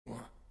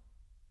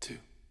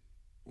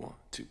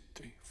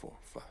4,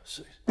 5,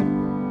 6.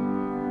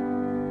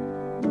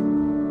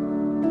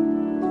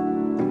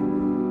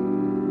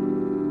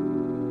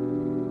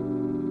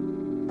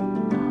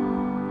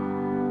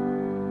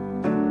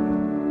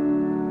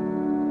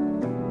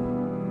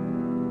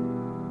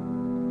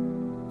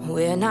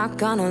 We're not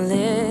gonna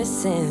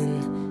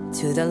listen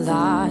to the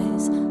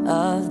lies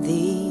of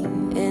the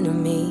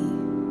enemy.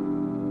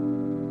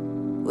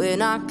 We're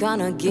not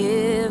gonna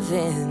give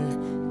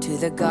in to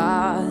the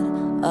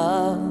God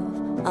of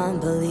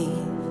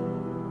unbelief.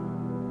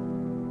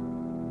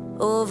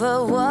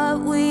 Over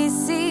what we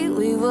see,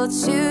 we will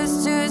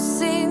choose to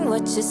sing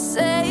what you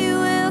say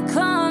will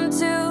come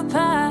to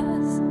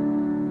pass.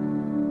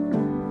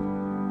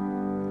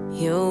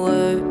 Your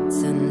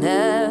words are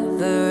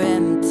never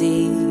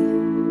empty.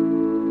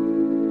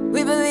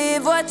 We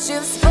believe what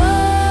you've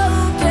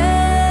spoken.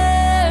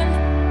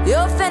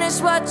 You'll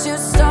finish what you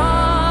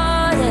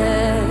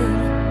started.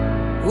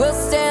 We'll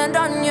stand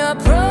on your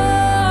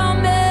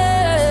promises,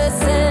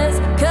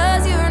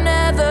 'cause you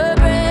never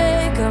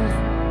break them.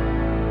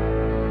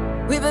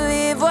 We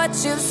believe what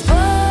you've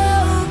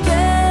spoken.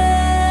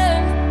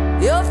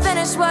 You'll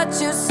finish what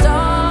you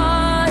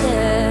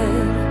started.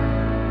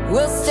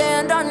 We'll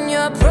stand on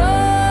your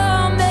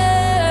promises,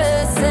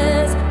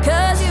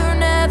 'cause you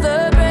never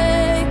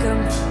break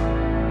them.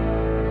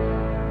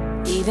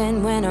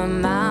 Even when a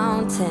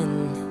mountain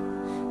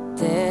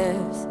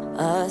dares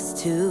us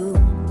to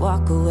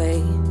walk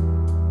away,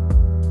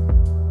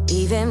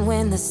 even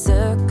when the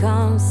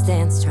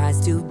circumstance tries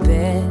to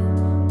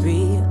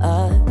bury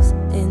us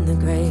in the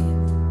grave,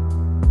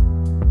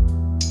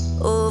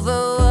 over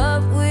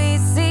what we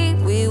see,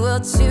 we will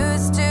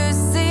choose to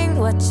sing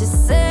what you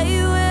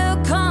say will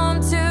come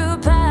to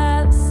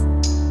pass.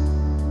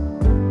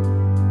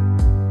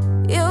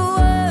 Your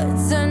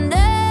words are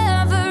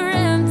never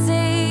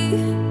empty.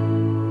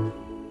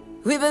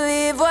 We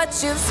believe what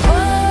you've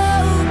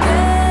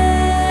spoken.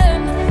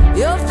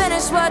 You'll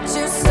finish what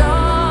you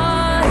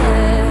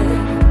started.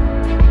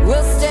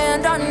 We'll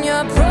stand on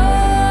your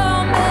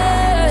promises,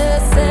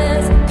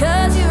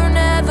 'cause you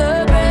never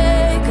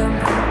break them.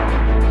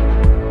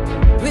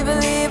 We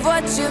believe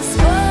what you've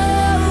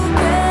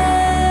spoken.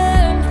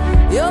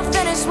 You'll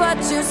finish what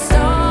you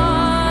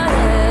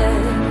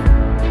started.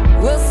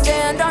 We'll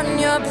stand on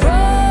your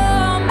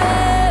promises,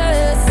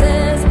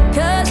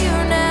 'cause you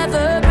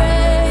never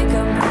break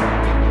them.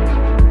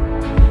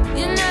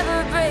 You never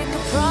break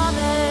a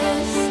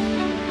promise.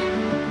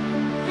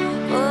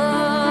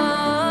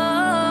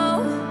 Oh,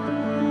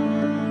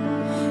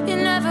 you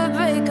never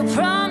break a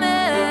promise.